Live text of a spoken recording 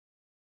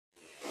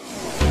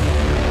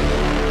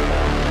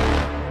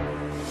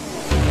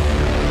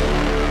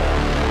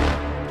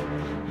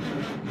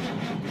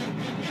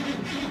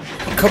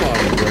Come on,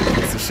 you little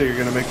piece of shit, you're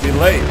gonna make me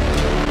late.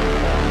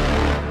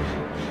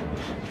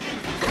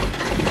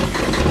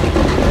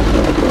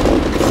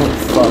 Oh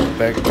fuck,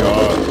 thank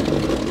God.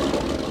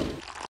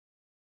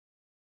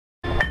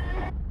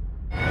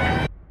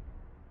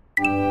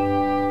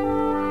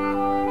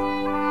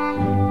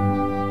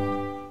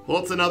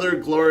 Well, it's another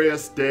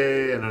glorious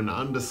day in an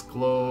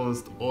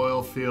undisclosed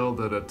oil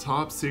field at a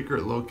top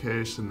secret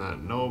location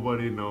that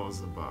nobody knows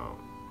about.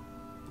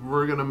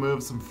 We're gonna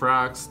move some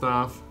frac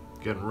stuff.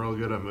 Getting real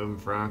good at moving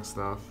frac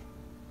stuff.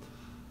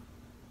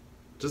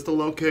 Just a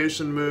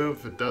location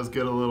move. It does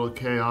get a little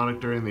chaotic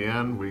during the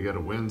end. We get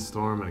a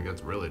windstorm and it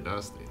gets really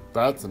dusty.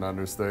 That's an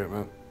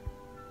understatement.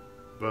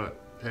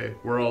 But hey,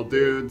 we're all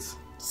dudes.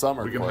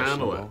 Summer we can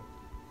handle it.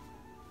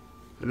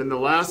 And in the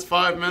last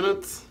 5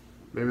 minutes,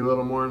 maybe a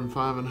little more than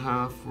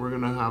 5.5, we're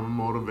gonna have a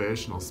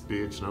motivational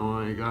speech, and I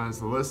want you guys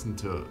to listen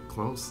to it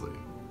closely.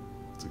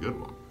 It's a good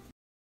one.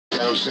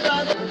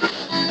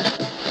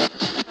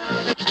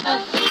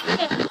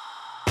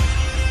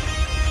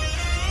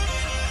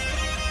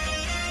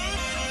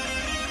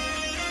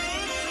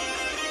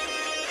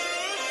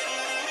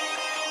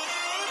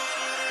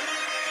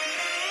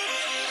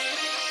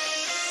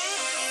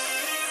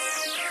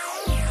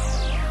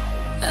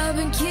 I've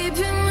been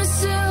keeping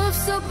myself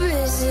so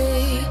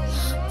busy,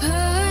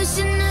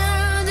 pushing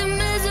out the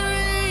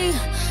misery,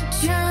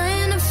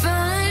 trying to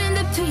find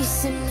the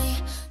peace in me.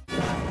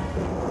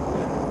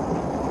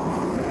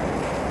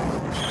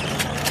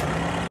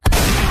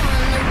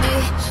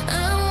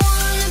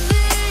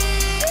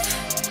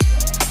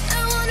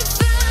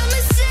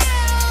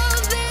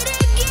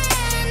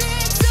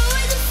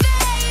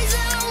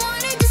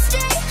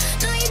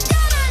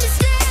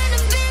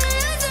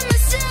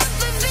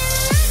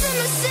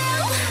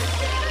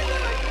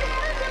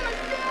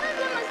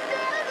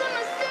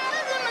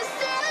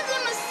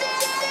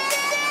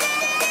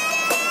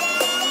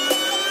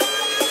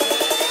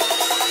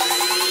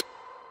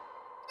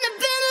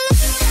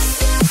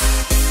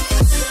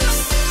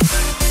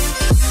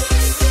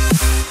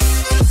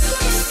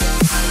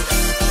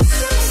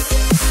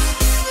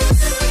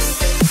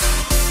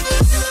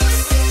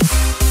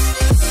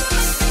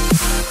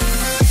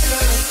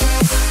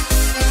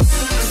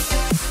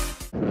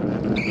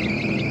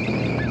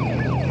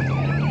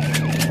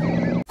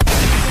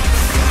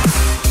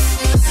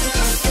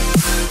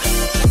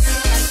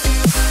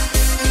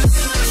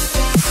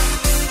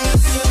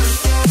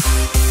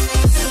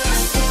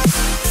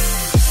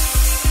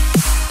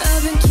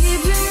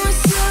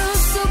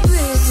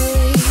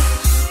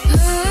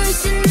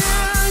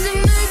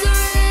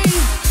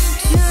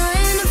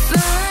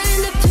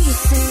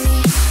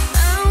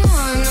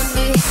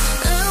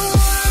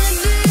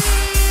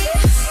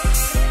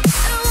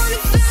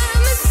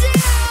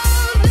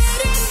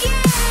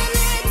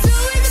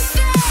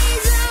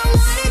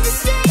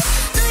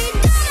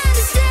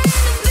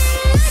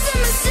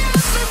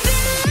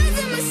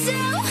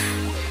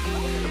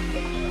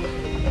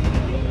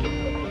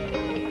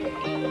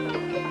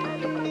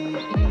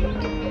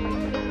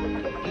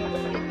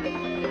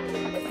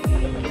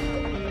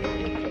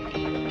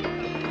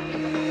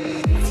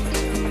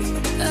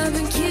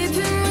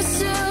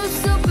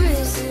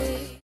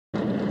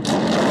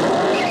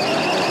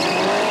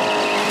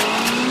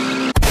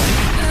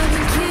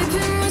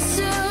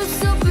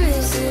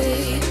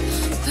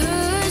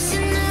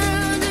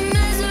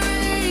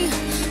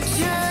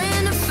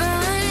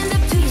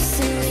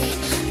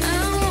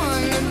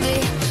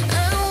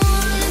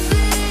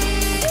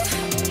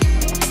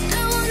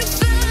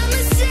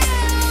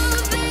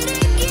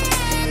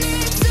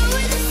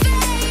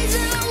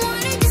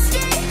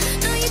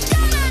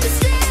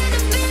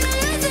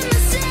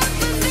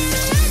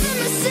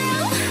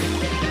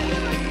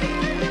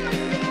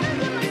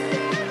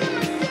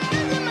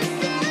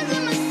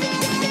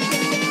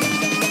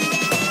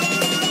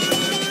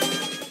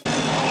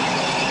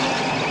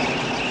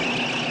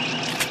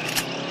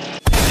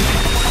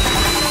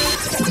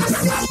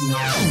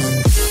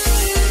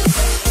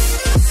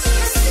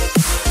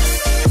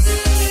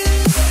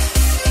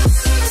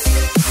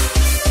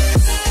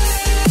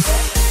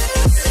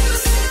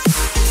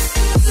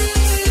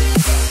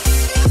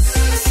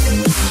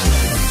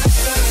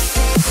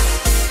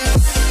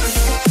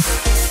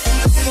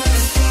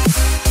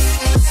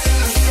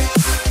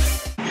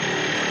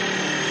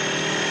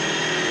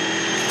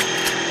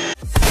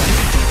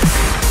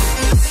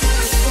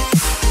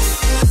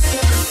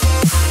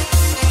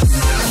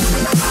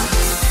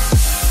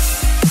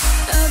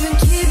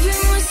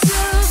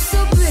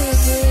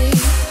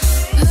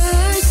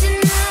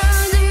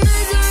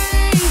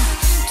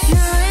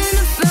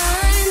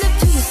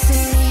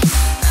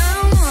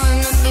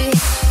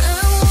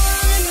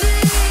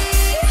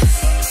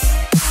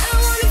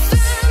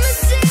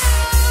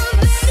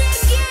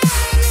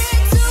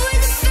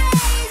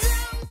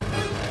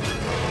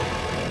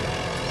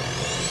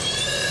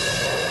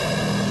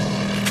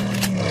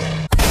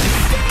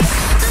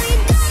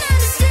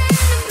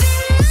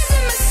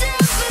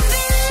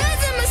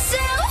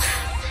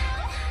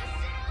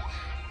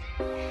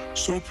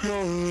 So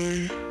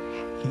purely,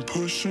 I'm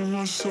pushing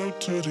myself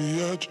to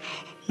the edge.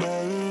 Not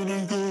in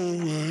a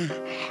good way.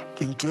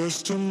 Been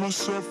testing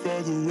myself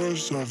by the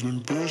worst. I've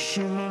been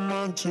pushing my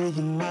mind to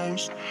the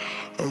most.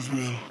 I've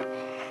been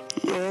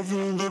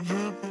loving the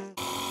people.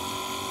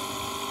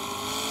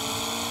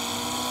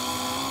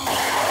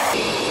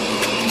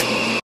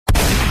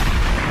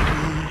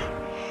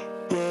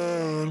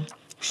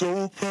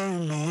 So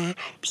paranoid,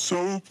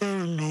 so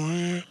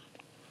paranoid,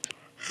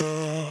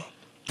 yeah.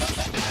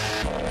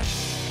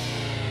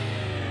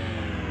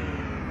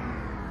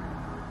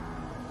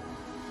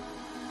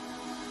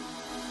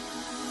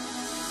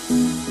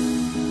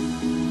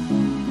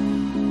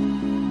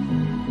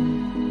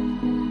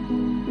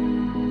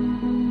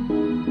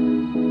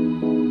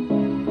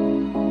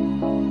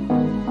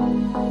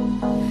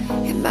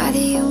 Am I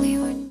the only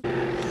one?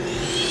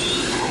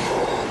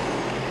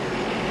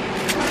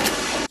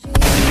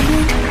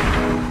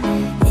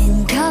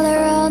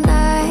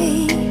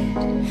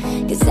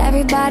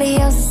 Everybody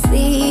else is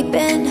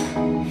sleeping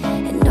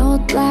in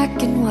old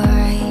black and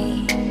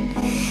white,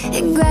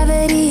 and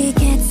gravity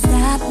can't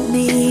stop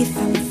me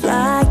from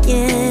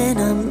flying.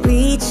 I'm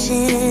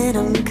reaching,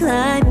 I'm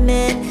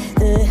climbing,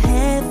 the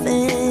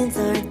heavens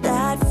aren't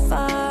that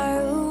far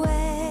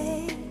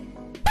away.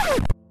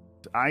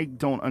 I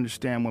don't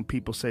understand when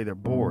people say they're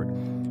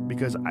bored,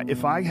 because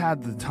if I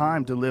had the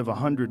time to live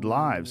 100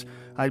 lives,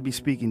 I'd be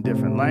speaking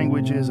different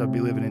languages, I'd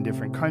be living in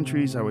different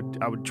countries, I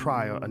would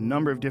try a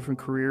number of different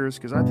careers,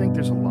 because I think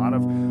there's a lot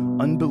of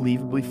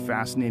unbelievably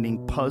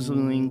fascinating,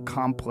 puzzling,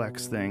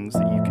 complex things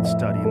that you can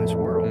study in this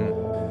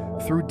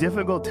world. Through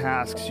difficult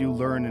tasks, you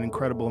learn an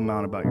incredible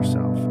amount about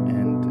yourself,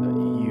 and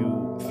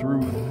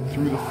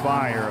through the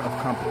fire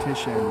of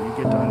competition, you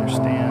get to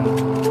understand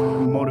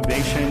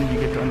motivation, you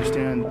get to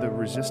understand the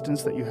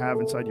resistance that you have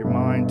inside your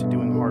mind to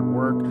doing hard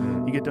work,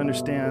 you get to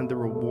understand the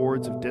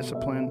rewards of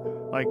discipline.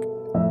 Like,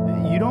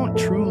 you don't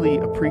truly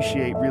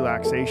appreciate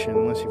relaxation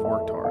unless you've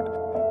worked hard.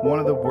 One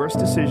of the worst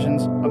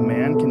decisions a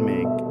man can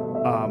make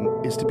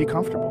is to be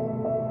comfortable.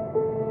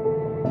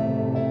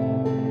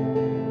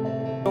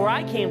 Where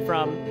I came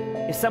from,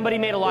 if somebody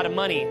made a lot of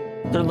money,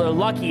 they're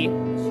lucky.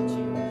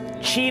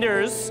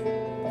 Cheaters,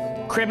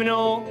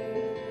 criminal,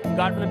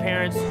 got it from the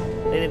parents,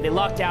 they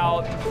lucked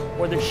out,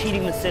 or they're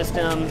cheating the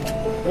system.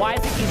 Why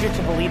is it easier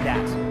to believe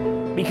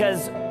that?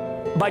 Because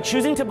by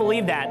choosing to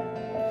believe that,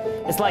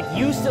 it's like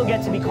you still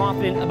get to be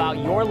confident about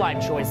your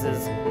life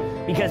choices,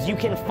 because you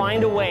can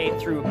find a way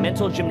through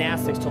mental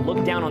gymnastics to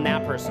look down on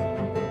that person.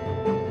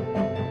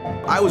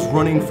 I was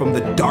running from the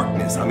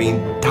darkness. I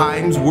mean,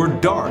 times were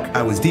dark.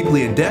 I was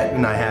deeply in debt,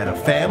 and I had a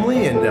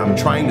family, and I'm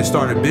trying to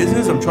start a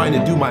business. I'm trying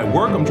to do my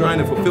work. I'm trying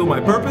to fulfill my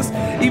purpose,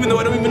 even though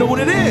I don't even know what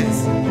it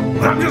is.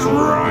 But I'm just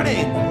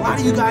running. A lot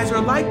of you guys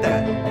are like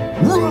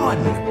that.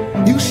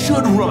 Run. You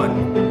should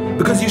run,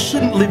 because you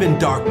shouldn't live in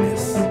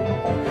darkness.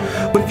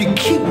 But if you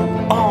keep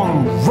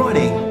on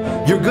running,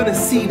 you're gonna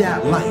see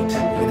that light.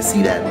 You're gonna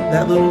see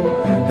that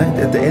little,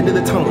 at the end of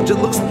the tunnel. It just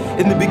looks,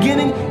 in the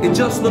beginning, it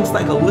just looks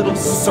like a little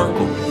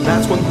circle.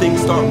 That's when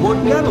things start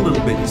working out a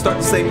little bit. You start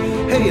to say,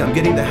 hey, I'm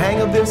getting the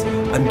hang of this.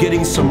 I'm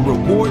getting some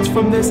rewards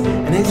from this.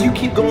 And as you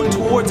keep going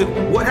towards it,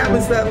 what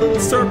happens to that little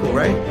circle,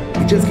 right?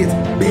 It just gets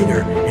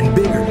bigger and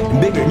bigger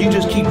and bigger. And you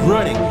just keep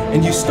running.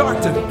 And you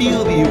start to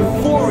feel the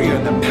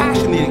euphoria, the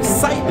passion, the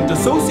excitement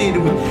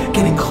associated with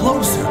getting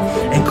closer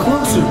and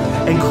closer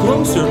and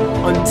closer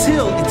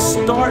until it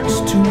starts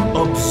to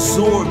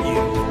absorb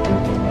you.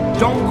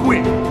 Don't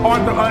quit,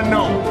 Arthur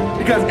Unknown,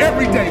 because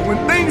every day when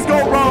things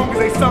go wrong, as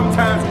they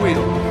sometimes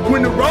will,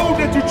 when the road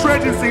that you're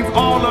treading seems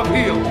all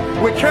uphill,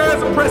 when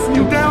cares are pressing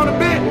you down a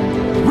bit,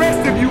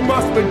 rest if you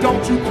must, but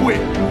don't you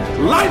quit.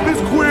 Life is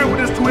queer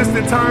with its twists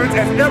and turns,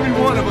 as every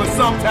one of us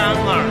sometimes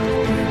learns.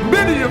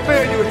 Many a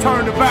failure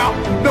turned about,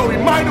 though he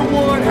might have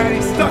won had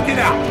he stuck it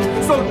out.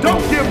 So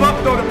don't give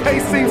up, though the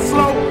pace seems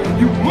slow.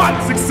 You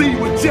might succeed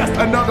with just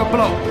another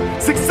blow.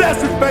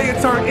 Success is failure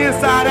turned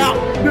inside out,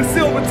 the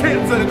silver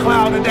tints of the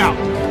cloud of doubt.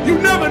 You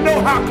never know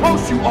how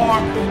close you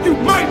are. You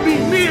might be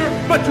near,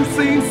 but you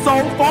seem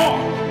so far.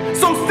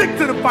 So stick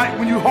to the fight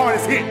when you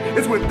hardest hit.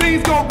 It's when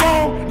things go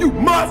wrong, you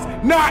must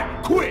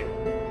not quit.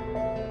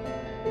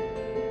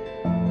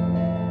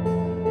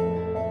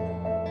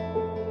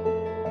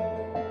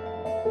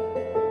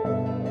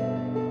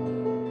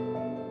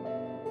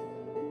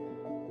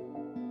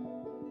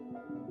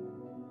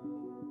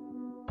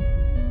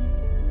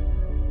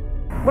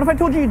 What if I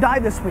told you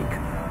died this week?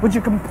 Would you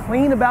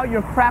complain about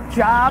your crap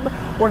job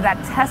or that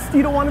test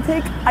you don't want to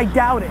take? I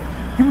doubt it.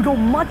 You would go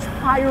much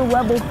higher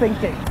level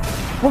thinking.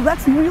 Well,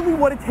 that's really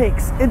what it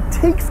takes. It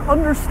takes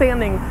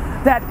understanding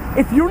that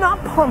if you're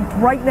not pumped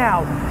right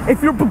now,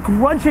 if you're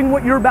begrudging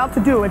what you're about to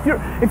do, if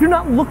you're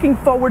not looking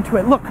forward to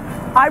it, look,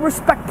 I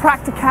respect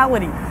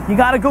practicality. You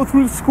gotta go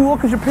through school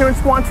because your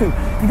parents want to.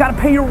 You gotta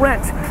pay your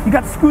rent. You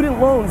got student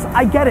loans.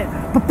 I get it.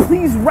 But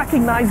please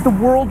recognize the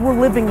world we're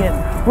living in.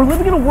 We're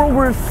living in a world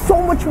where there's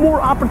so much more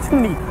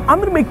opportunity. I'm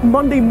gonna make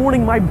Monday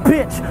morning my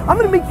bitch. I'm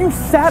gonna make you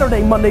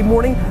Saturday Monday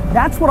morning.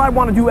 That's what I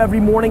wanna do every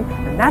morning,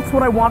 and that's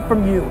what I want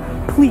from you.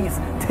 Please,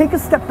 take a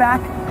step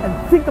back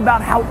and think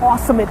about how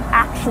awesome it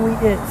actually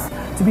is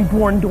to be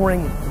born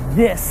during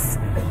this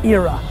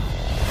era.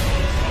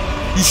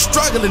 You're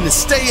struggling to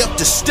stay up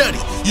to study.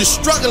 You're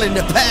struggling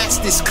to pass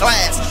this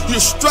class. You're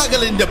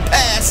struggling to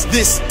pass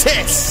this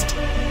test.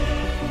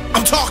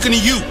 I'm talking to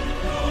you,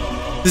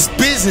 this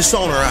business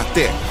owner out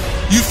there.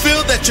 You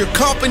feel that your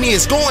company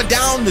is going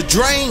down the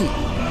drain.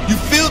 You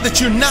feel that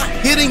you're not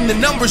hitting the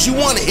numbers you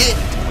want to hit.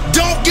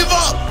 Don't give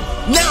up.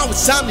 Now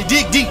it's time to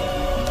dig deep.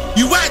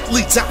 You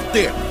athletes out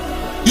there,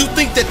 you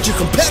think that your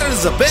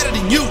competitors are better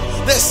than you.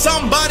 There's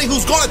somebody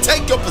who's going to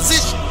take your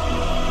position.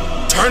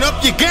 Turn up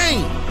your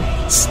game.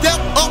 Step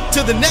up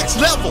to the next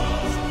level.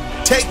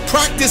 Take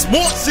practice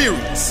more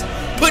serious.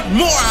 Put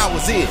more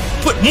hours in.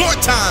 Put more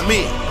time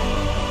in.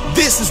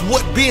 This is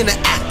what being an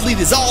athlete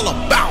is all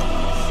about.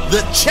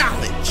 The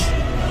challenge.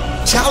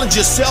 Challenge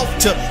yourself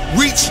to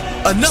reach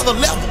another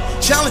level.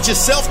 Challenge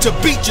yourself to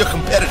beat your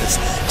competitors.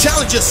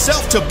 Challenge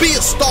yourself to be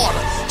a starter.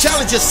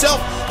 Challenge yourself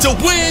to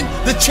win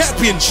the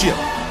championship.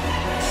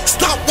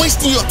 Stop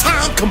wasting your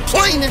time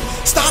complaining.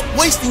 Stop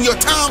wasting your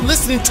time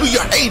listening to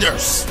your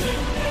haters.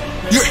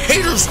 Your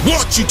haters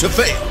want you to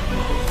fail.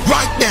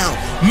 Right now,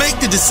 make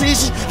the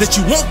decision that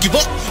you won't give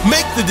up.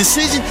 Make the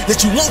decision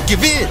that you won't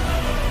give in.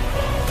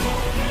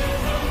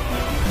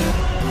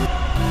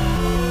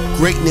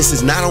 Greatness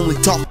is not only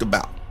talked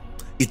about,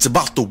 it's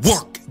about the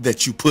work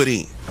that you put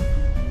in.